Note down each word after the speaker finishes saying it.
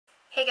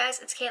Hey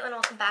guys, it's Caitlin.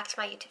 Welcome back to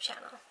my YouTube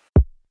channel.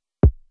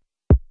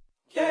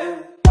 Yeah.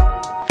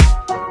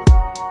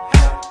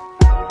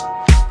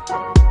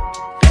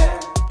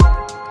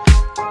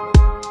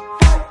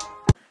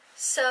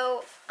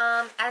 So,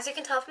 as you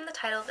can tell from the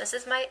title, this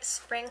is my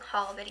spring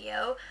haul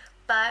video,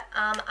 but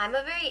I'm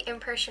a very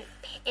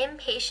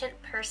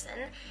impatient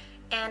person,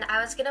 and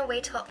I was gonna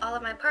wait till all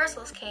of my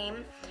parcels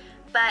came,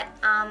 but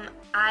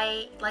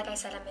like I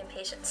said, I'm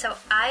impatient. So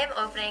I am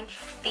opening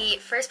the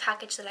first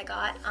package that I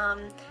got.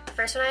 The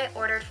first one I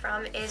ordered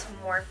from is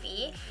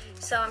Morphe.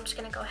 So I'm just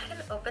gonna go ahead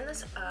and open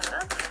this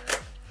up.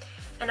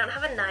 I don't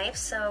have a knife,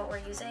 so we're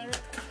using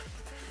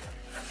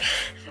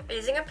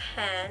a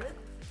pen.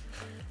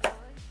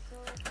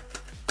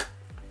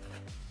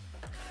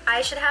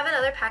 I should have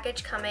another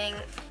package coming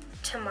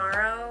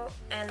tomorrow,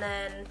 and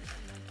then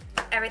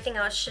everything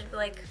else should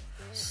like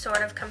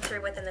sort of come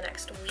through within the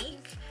next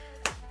week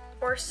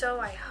or so,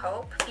 I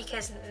hope,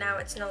 because now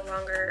it's no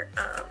longer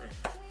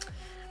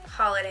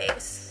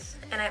holidays,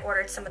 and I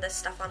ordered some of this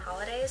stuff on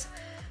holidays,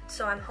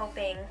 so I'm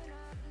hoping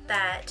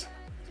that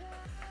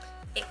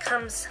it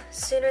comes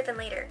sooner than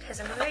later, because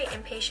I'm a very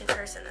impatient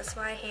person. That's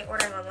why I hate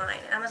ordering online.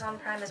 Amazon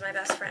Prime is my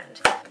best friend.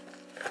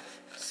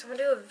 So I'm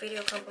gonna do a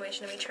video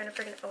compilation of me trying to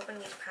freaking open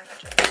these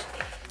packages.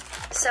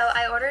 So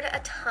I ordered a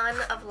ton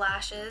of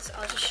lashes.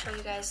 I'll just show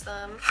you guys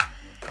them.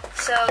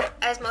 So,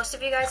 as most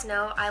of you guys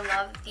know, I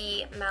love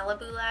the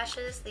Malibu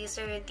lashes. These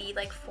are the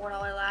like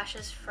 $4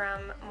 lashes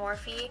from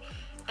Morphe,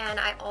 and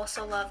I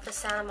also love the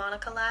Santa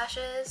Monica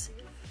lashes.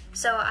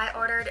 So I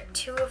ordered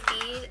two of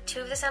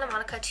the Santa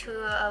Monica, 2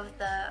 of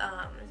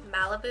the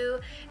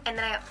Malibu, and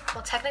then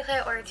technically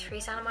I ordered 3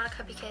 Santa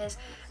Monica because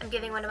I'm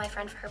giving one to my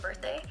friend for her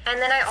birthday.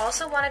 And then I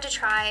also wanted to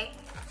try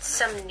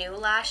some new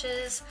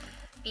lashes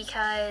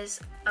because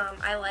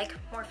I like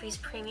Morphe's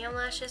premium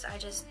lashes.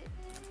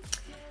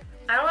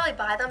 I don't really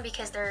buy them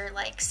because they're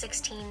like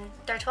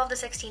they're $12 to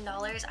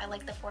 $16. I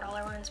like the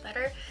 $4 ones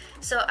better.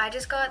 So I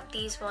just got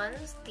these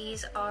ones.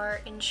 These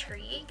are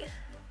Intrigue,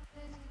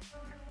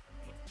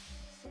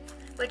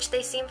 which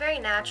they seem very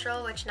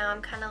natural, which now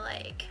I'm kind of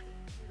like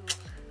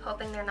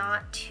hoping they're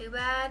not too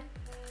bad.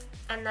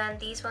 And then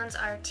these ones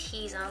are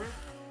Tease 'em.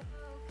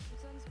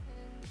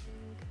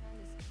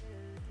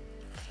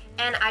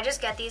 And I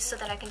just get these so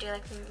that I can do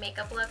like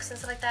makeup looks and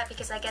stuff like that,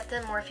 because I get the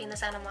Morphe and the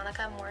Santa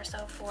Monica more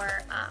so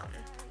for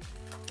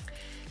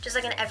just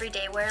like an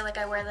everyday wear. Like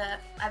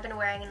I've been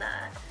wearing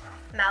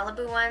the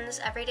Malibu ones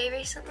every day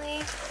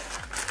recently.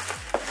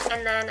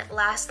 And then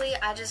lastly,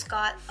 I just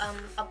got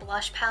a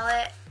blush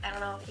palette. I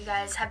don't know if you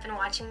guys have been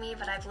watching me,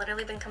 but I've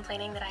literally been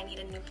complaining that I need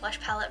a new blush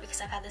palette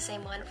because I've had the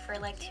same one for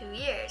like 2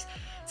 years.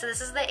 So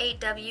this is the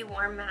 8W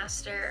Warm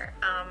Master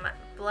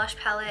blush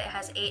palette. It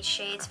has 8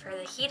 shades for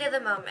the heat of the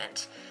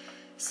moment.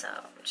 So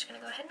I'm just gonna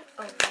go ahead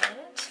and open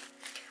it.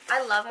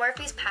 I love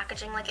Morphe's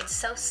packaging, like it's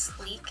so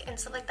sleek and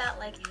stuff like that.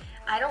 Like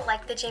I don't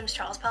like the James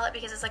Charles palette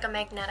because it's like a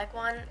magnetic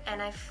one, and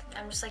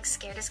I'm just like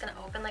scared it's gonna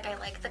open. Like I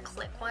like the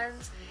click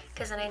ones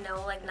because then I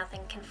know like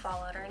nothing can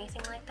fall out or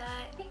anything like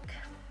that.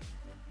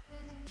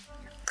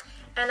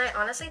 And I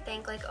honestly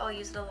think like I'll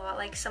use it a lot.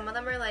 Like some of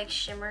them are like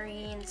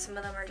shimmery and some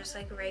of them are just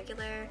like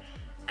regular.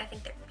 I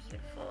think they're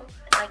beautiful.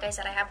 Like I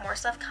said, I have more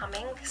stuff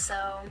coming,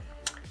 so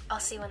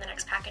I'll see when the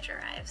next package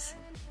arrives.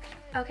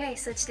 Okay,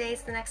 so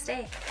today's the next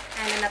day,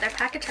 and another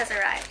package has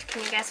arrived.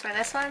 Can you guess where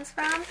this one's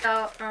from?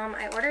 So,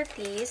 I ordered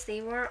these.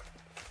 They weren't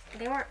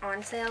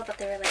on sale, but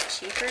they were like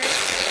cheaper.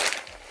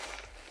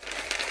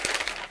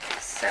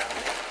 So,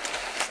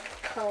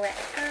 pull it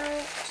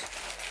out.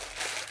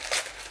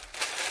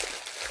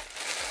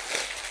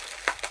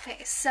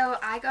 Okay, so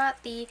I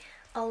got the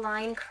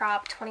Align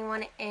Crop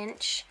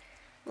 21-inch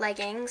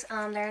leggings.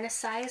 They're in a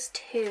size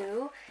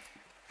 2,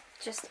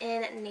 just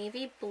in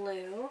navy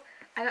blue.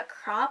 I got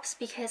crops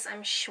because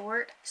I'm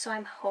short, so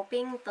I'm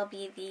hoping they'll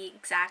be the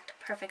exact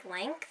perfect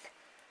length.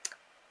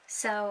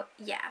 So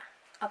yeah,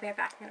 I'll be right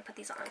back. I'm gonna put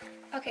these on.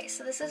 Okay,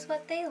 so this is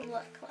what they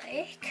look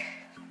like.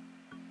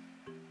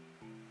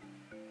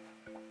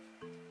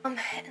 And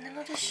then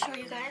I'll just show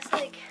you guys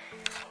like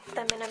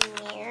them in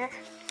a mirror.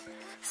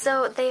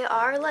 So they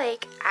are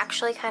like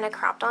actually kind of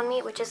cropped on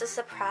me, which is a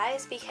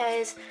surprise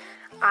because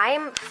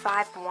I'm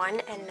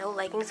 5'1" and no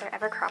leggings are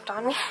ever cropped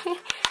on me.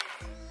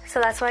 So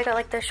that's why I got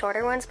like the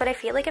shorter ones, but I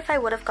feel like if I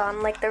would have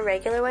gone like the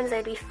regular ones,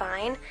 they'd be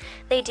fine.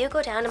 They do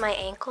go down to my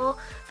ankle,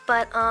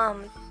 but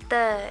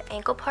the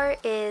ankle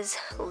part is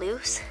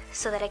loose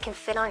so that it can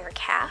fit on your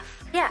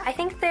calf. Yeah, I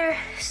think they're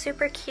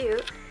super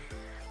cute.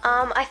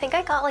 I think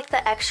I got like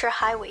the extra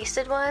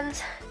high-waisted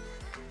ones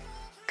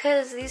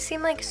because these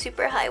seem like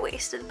super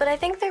high-waisted, but I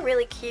think they're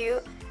really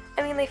cute.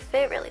 I mean, they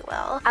fit really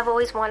well. I've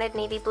always wanted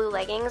navy blue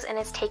leggings, and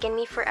it's taken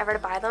me forever to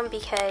buy them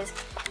because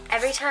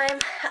every time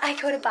I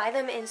go to buy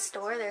them in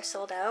store, they're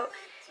sold out,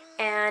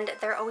 and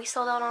they're always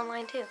sold out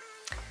online too.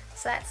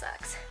 So that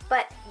sucks.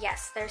 But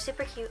yes, they're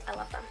super cute. I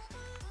love them.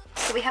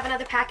 So we have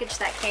another package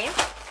that came.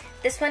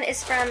 This one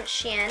is from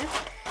Shein.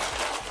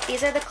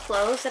 These are the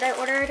clothes that I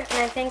ordered, and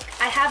I think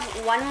I have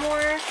one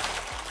more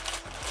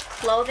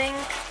clothing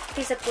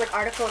piece of like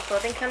article of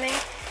clothing coming.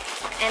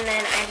 And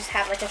then I just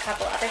have like a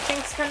couple other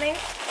things coming.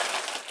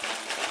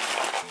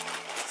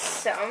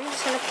 So I'm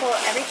just gonna pull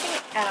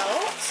everything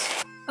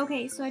out.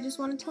 Okay, so I just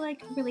wanted to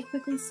like really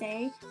quickly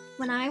say,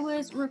 when I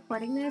was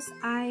recording this,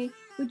 I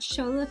would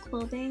show the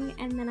clothing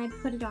and then I'd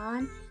put it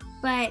on,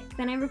 but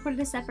then I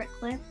recorded a separate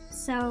clip.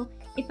 So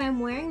if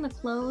I'm wearing the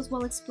clothes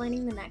while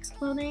explaining the next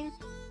clothing,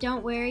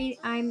 don't worry,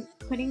 I'm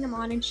putting them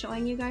on and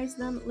showing you guys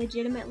them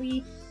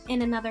legitimately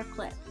in another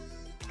clip.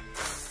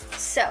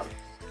 So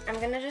I'm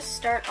gonna just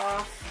start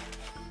off.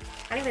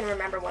 I don't even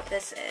remember what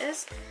this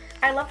is.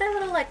 I love their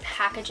little like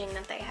packaging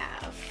that they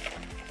have.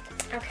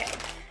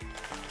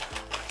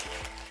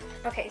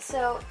 Okay,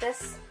 so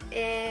this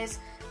is,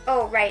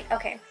 oh right,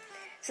 okay.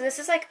 So this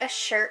is like a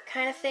shirt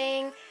kind of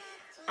thing.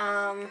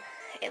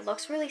 It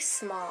looks really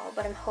small,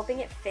 but I'm hoping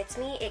it fits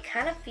me. It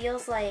kind of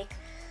feels like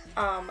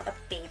a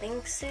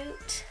bathing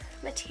suit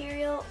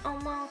material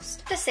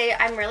almost. To say,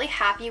 I'm really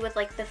happy with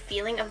like the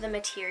feeling of the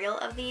material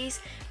of these,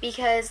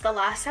 because the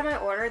last time I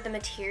ordered, the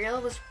material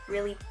was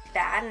really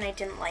bad and I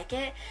didn't like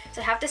it.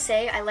 So I have to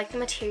say I like the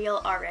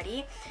material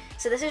already.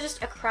 So this is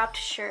just a cropped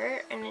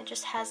shirt and it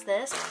just has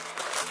this.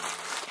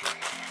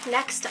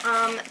 Next,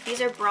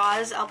 these are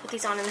bras. I'll put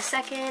these on in a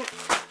second.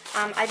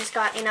 I just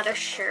got another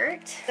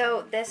shirt.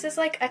 So this is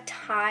like a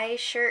tie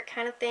shirt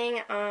kind of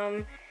thing.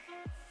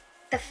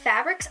 The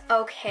fabric's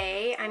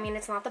okay. I mean,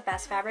 it's not the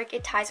best fabric.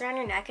 It ties around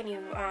your neck and you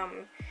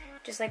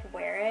just like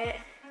wear it.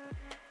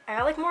 I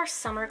got like more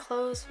summer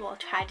clothes. Well, I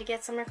tried to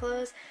get summer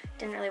clothes.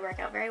 Didn't really work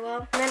out very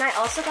well. And then I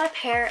also got a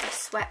pair of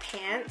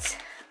sweatpants.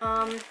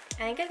 I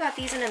think I got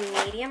these in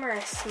a medium or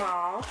a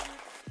small.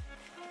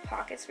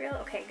 Pockets real?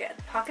 Okay, good.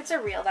 The pockets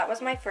are real. That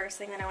was my first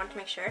thing that I wanted to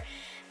make sure.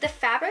 The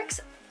fabric's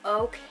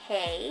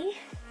okay.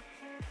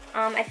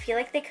 I feel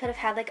like they could have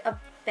had like a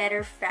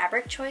better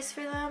fabric choice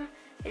for them.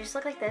 They just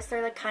look like this.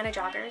 They're like kind of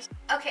joggers.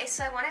 Okay,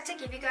 so I wanted to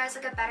give you guys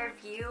like a better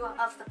view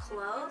of the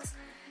clothes.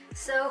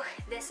 So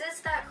this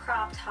is that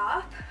crop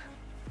top.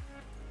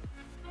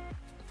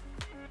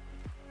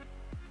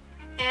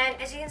 And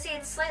as you can see,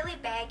 it's slightly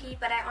baggy,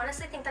 but I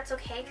honestly think that's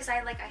okay because I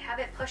have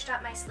it pushed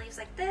up my sleeves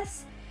like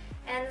this.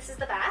 And this is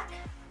the back.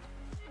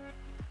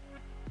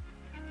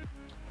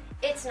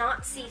 It's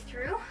not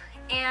see-through,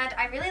 and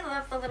I really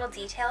love the little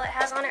detail it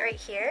has on it right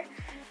here.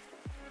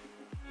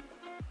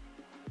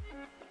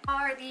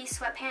 Are the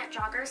sweatpant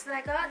joggers that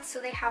I got,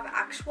 so they have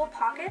actual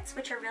pockets,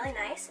 which are really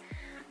nice.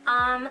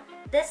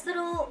 This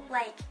little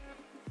like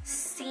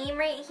seam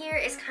right here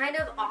is kind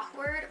of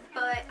awkward,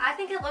 but I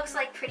think it looks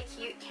like pretty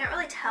cute. Can't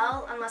really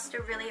tell unless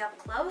they're really up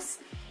close.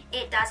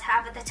 It does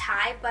have the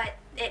tie, but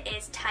it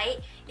is tight.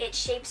 It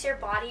shapes your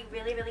body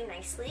really, really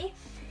nicely.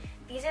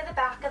 These are the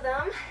back of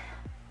them.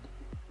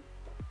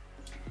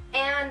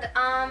 And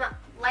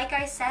like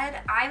I said,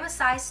 I'm a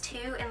size 2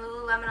 in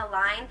Lululemon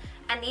Align,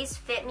 and these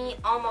fit me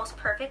almost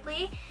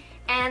perfectly,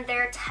 and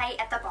they're tight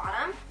at the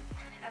bottom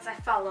as I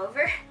fall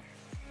over.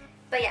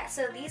 But yeah,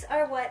 so these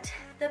are what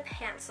the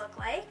pants look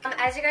like.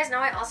 As you guys know,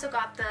 I also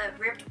got the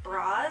ripped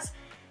bras.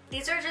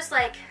 These are just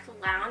like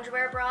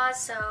loungewear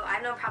bras, so I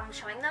have no problem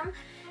showing them.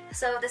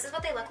 So this is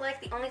what they look like.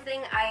 The only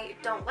thing I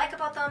don't like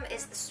about them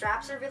is the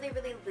straps are really,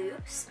 really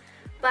loose.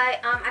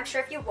 But I'm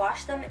sure if you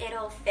wash them,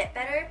 it'll fit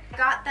better. I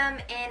got them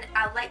in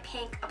a light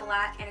pink, a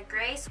black, and a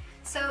gray.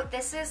 So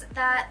this is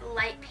that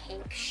light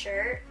pink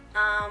shirt.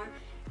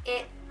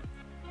 It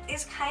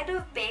is kind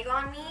of big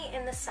on me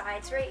in the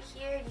sides right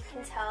here, you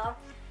can tell.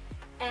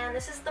 And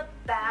this is the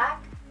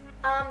back.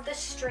 The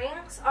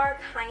strings are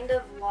kind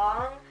of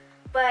long,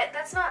 but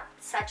that's not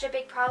such a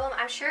big problem.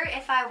 I'm sure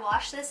if I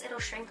wash this, it'll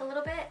shrink a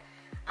little bit.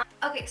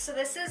 Okay, so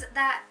this is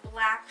that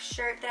black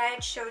shirt that I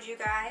had showed you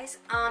guys.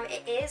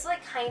 It is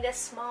like kind of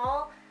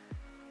small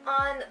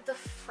on the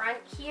front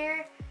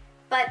here,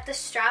 but the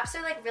straps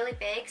are like really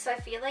big, so I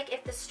feel like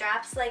if the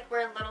straps like were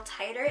a little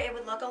tighter, it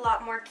would look a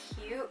lot more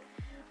cute,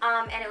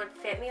 and it would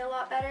fit me a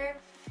lot better.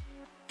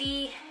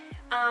 The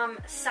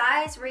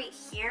size right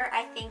here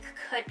I think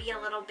could be a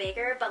little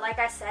bigger, but like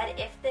I said,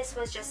 if this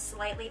was just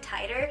slightly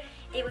tighter,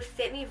 it would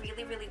fit me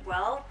really, really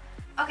well.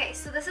 Okay,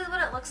 so this is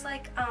what it looks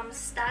like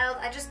styled.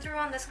 I just threw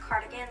on this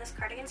cardigan. This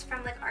cardigan's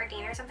from like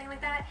Ardene or something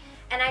like that,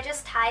 and I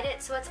just tied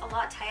it so it's a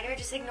lot tighter.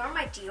 Just ignore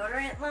my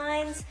deodorant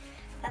lines.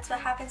 That's what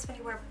happens when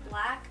you wear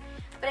black.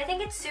 But I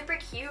think it's super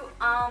cute.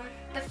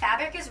 The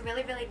fabric is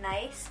really, really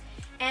nice.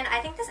 And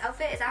I think this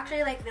outfit is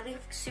actually like really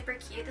super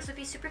cute. This would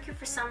be super cute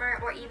for summer,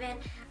 or even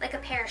like a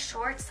pair of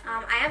shorts.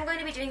 I am going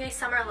to be doing a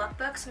summer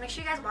lookbook, so make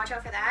sure you guys watch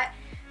out for that.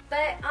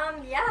 But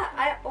yeah,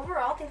 I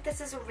overall think this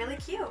is really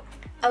cute.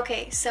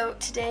 Okay, so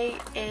today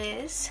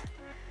is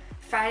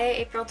Friday,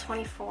 April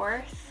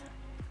 24th.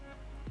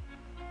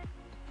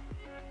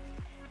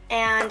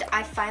 And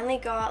I finally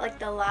got like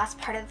the last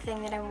part of the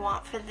thing that I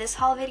want for this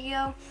haul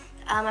video.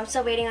 I'm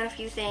still waiting on a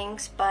few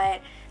things,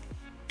 but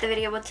the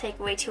video would take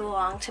way too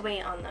long to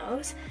wait on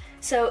those.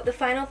 So the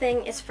final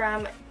thing is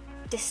from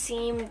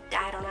Dessim,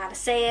 I don't know how to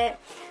say it.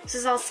 This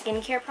is all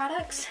skincare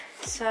products.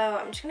 So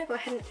I'm just gonna go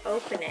ahead and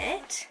open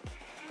it.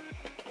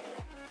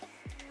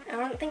 I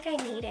don't think I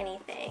need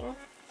anything.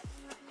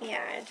 Yeah,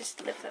 I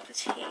just lift up the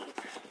tape.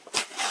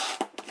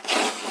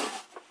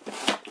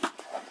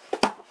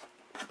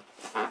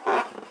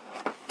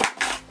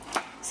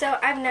 So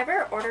I've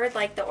never ordered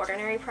like the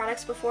Ordinary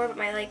products before, but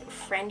my like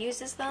friend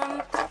uses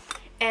them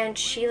and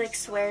she like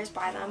swears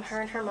by them.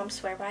 Her and her mom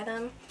swear by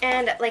them.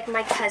 And like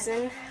my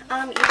cousin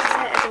uses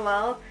it as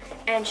well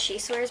and she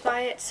swears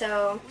by it,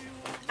 so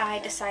I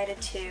decided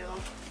to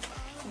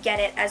get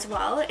it as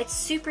well. It's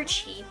super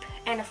cheap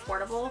and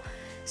affordable.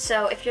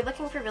 So if you're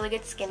looking for really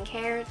good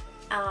skincare,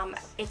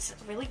 it's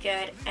really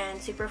good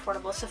and super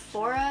affordable.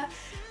 Sephora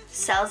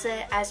sells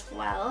it as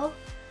well.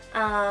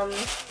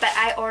 But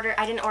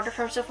I didn't order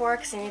from Sephora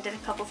because I needed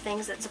a couple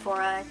things that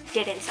Sephora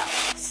didn't sell.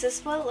 This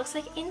is what it looks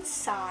like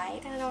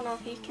inside. I don't know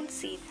if you can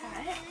see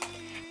that.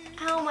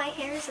 Ow, my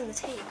hair is in the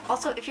tape.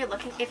 Also, if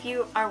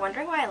you are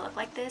wondering why I look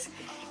like this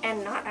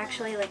and not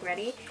actually like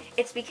ready,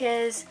 it's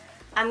because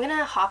I'm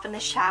gonna hop in the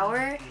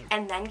shower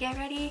and then get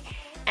ready,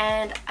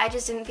 and I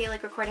just didn't feel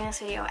like recording this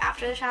video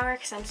after the shower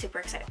because I'm super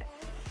excited.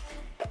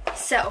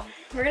 So,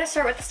 we're gonna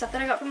start with the stuff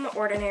that I got from The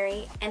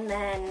Ordinary and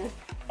then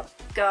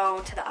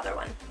go to the other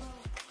one.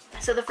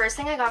 So the first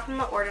thing I got from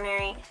The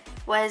Ordinary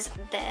was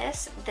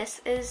this.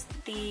 This is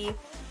the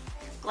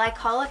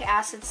glycolic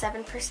acid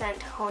 7%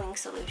 toning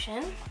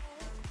solution.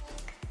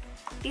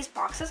 These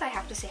boxes, I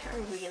have to say, are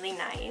really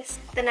nice.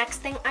 The next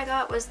thing I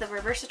got was the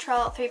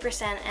Resveratrol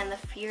 3% and the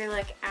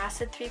Ferulic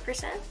acid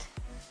 3%.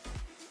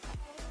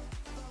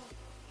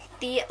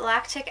 The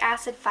lactic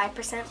acid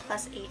 5%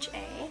 plus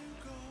HA.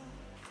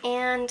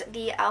 And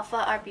the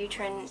alpha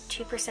arbutin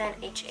 2%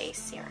 HA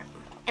serum.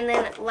 And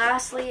then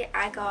lastly,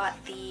 I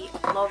got the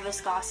low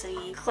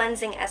viscosity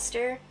cleansing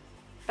ester,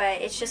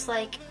 but it's just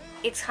like,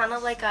 it's kind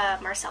of like a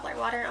micellar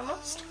water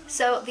almost.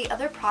 So the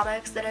other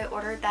products that I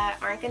ordered that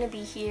aren't going to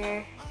be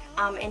here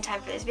in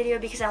time for this video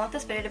because I want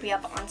this video to be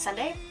up on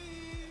Sunday.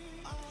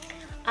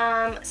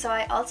 So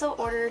I also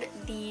ordered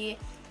the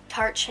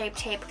Tarte Shape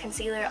Tape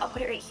Concealer. I'll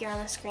put it right here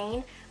on the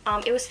screen.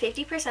 It was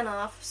 50%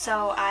 off,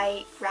 so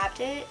I grabbed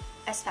it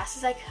as fast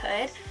as I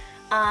could.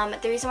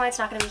 The reason why it's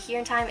not going to be here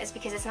in time is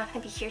because it's not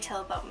going to be here till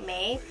about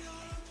May,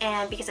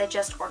 and because I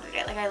just ordered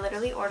it. Like, I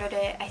literally ordered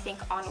it, I think,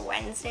 on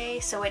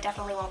Wednesday, so it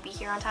definitely won't be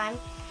here on time.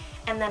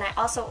 And then I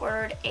also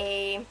ordered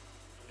a,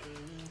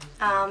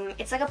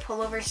 it's like a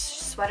pullover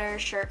sweater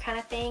shirt kind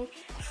of thing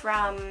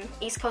from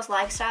East Coast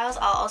Lifestyles.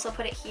 I'll also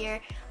put it here.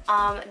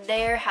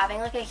 They're having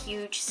like a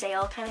huge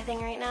sale kind of thing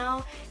right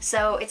now,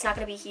 so it's not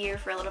going to be here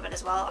for a little bit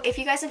as well. If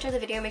you guys enjoyed the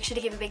video, make sure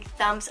to give a big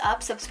thumbs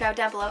up, subscribe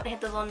down below, and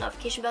hit the little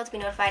notification bell to be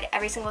notified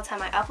every single time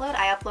I upload.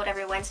 I upload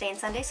every Wednesday and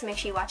Sunday, so make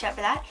sure you watch out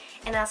for that,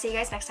 and I'll see you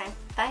guys next time.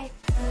 Bye!